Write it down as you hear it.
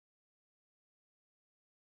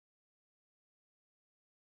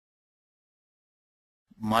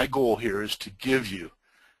my goal here is to give you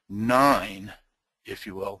 9, if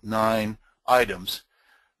you will, 9 items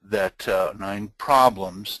that 9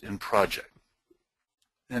 problems in project.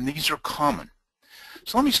 And these are common.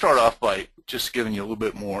 So let me start off by just giving you a little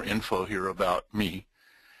bit more info here about me.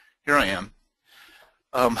 Here I am.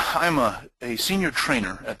 I'm a senior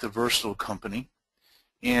trainer at the Versatile Company,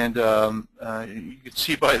 and you can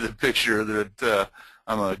see by the picture that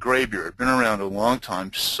I'm a graybeard. Been around a long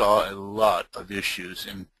time, saw a lot of issues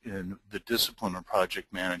in the discipline of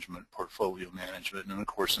project management, portfolio management, and of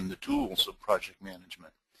course in the tools of project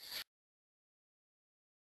management.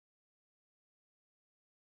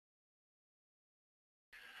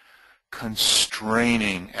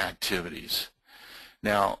 Constraining activities.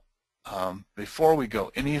 Now, before we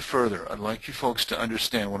go any further, I'd like you folks to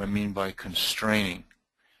understand what I mean by constraining.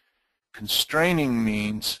 Constraining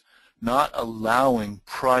means not allowing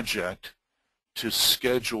project to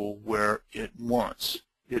schedule where it wants.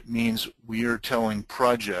 It means we are telling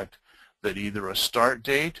project that either a start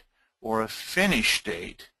date or a finish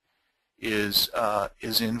date is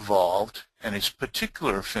involved, and a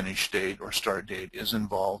particular finish date or start date is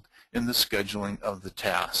involved in the scheduling of the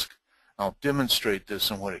task. I'll demonstrate this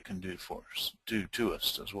and what it can do for us, do to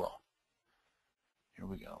us as well. Here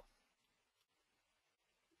we go.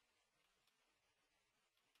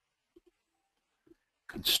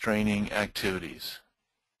 Constraining activities.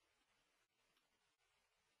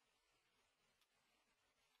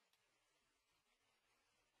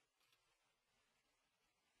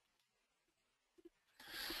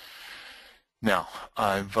 Now,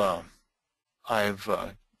 I've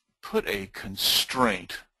put a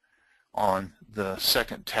constraint on the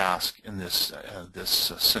second task in this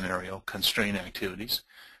scenario, constrain activities.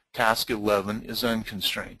 Task 11 is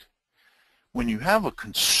unconstrained. When you have a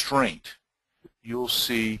constraint, you'll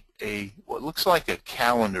see what looks like a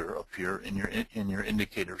calendar appear in your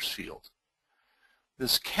indicators field.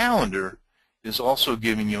 This calendar is also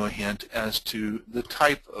giving you a hint as to the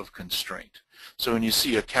type of constraint. So when you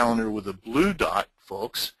see a calendar with a blue dot,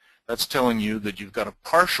 folks, that's telling you that you've got a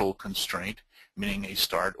partial constraint, meaning a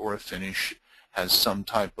start or a finish has some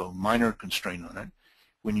type of minor constraint on it.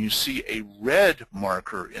 When you see a red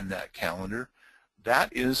marker in that calendar,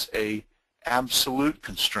 that is a absolute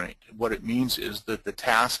constraint. What it means is that the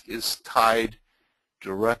task is tied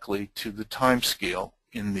directly to the time scale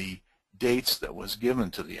in the dates that was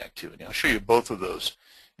given to the activity. I'll show you both of those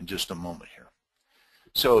in just a moment here.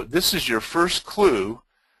 So this is your first clue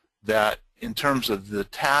that in terms of the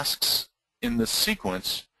tasks in the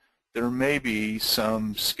sequence, there may be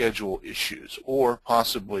some schedule issues or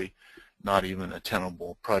possibly not even a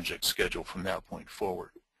tenable project schedule from that point forward.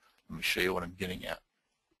 Let me show you what I'm getting at.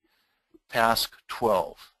 Task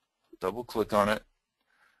 12. Double click on it.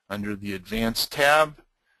 Under the Advanced tab,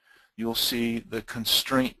 you'll see the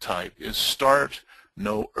constraint type is start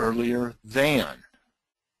no earlier than.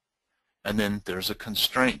 And then there's a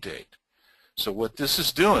constraint date. So what this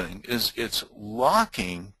is doing is it's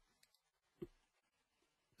locking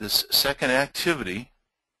this second activity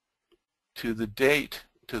to the date,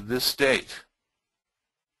 to this date.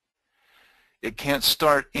 It can't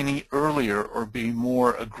start any earlier or be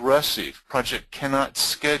more aggressive. Project cannot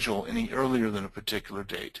schedule any earlier than a particular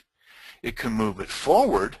date. It can move it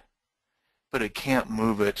forward, but it can't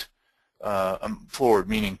move it forward,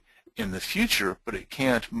 meaning in the future, but it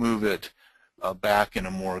can't move it back in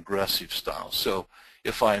a more aggressive style. So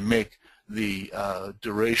if I make the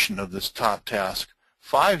duration of this top task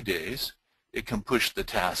 5 days, it can push the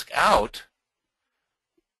task out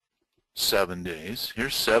 7 days.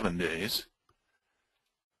 Here's 7 days.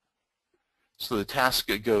 So the task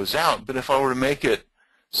goes out, but if I were to make it,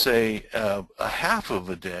 say, a half of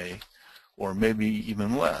a day, or maybe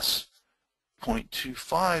even less,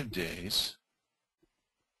 0.25 days,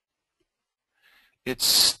 it's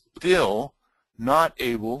still not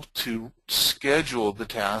able to schedule the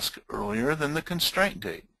task earlier than the constraint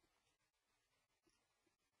date.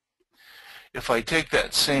 If I take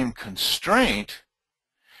that same constraint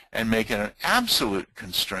and make it an absolute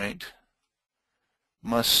constraint,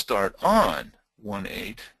 must start on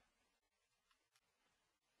 1/8.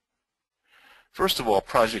 First of all,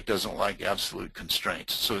 project doesn't like absolute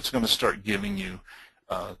constraints, so it's going to start giving you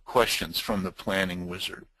questions from the planning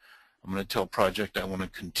wizard. I'm going to tell project I want to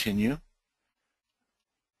continue.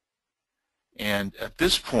 And at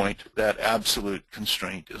this point, that absolute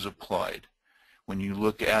constraint is applied. When you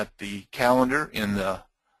look at the calendar in the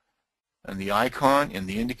icon in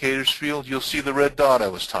the indicators field, you'll see the red dot I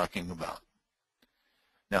was talking about.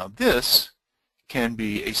 Now this can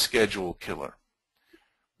be a schedule killer.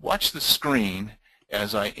 Watch the screen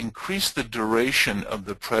as I increase the duration of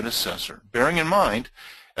the predecessor, bearing in mind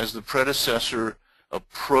as the predecessor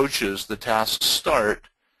approaches the task start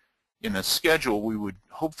in a schedule, we would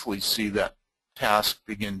hopefully see that task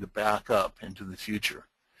begin to back up into the future.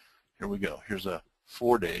 Here we go. Here's a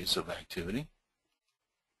 4 days of activity.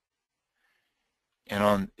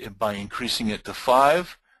 And by increasing it to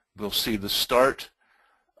 5, we'll see the start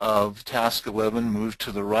of task 11 move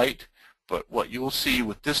to the right. But what you will see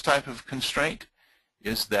with this type of constraint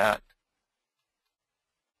is that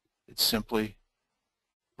it simply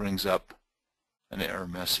brings up an error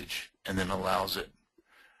message and then allows it.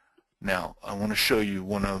 Now, I want to show you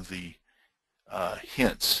one of the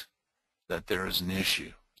hints that there is an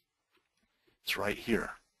issue. It's right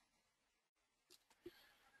here.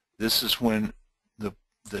 This is when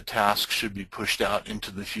the task should be pushed out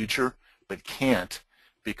into the future, but can't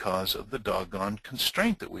because of the doggone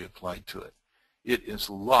constraint that we applied to it. It is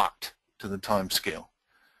locked to the time scale,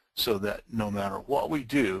 so that no matter what we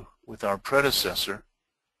do with our predecessor,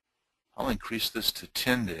 I'll increase this to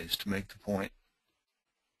 10 days to make the point,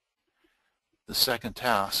 the second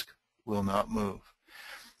task will not move.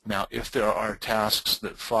 Now, if there are tasks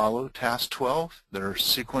that follow task 12 that are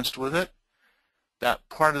sequenced with it, that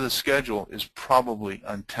part of the schedule is probably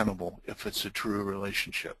untenable if it's a true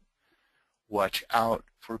relationship. Watch out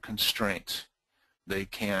for constraints. They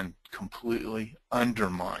can completely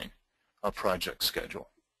undermine a project schedule.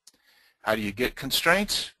 How do you get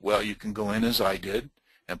constraints? Well, you can go in as I did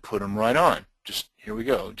and put them right on. Just here we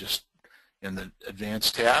go. Just in the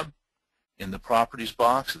Advanced tab, in the Properties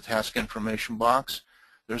box, the Task Information box,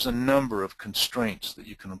 there's a number of constraints that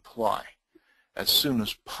you can apply. As soon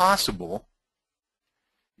as possible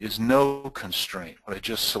is no constraint, what I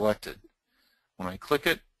just selected. When I click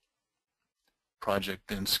it, project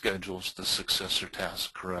then schedules the successor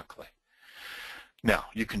task correctly. Now,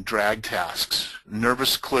 you can drag tasks.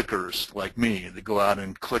 Nervous clickers like me that go out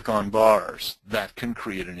and click on bars, that can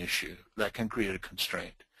create an issue. That can create a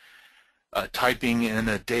constraint. Typing in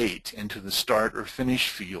a date into the start or finish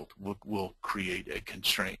field will create a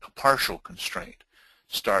constraint, a partial constraint.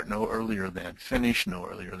 Start no earlier than, finish no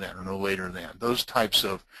earlier than, or no later than. Those types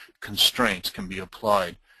of constraints can be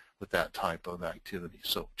applied with that type of activity.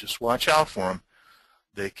 So just watch out for them.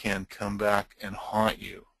 They can come back and haunt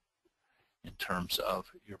you in terms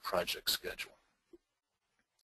of your project schedule.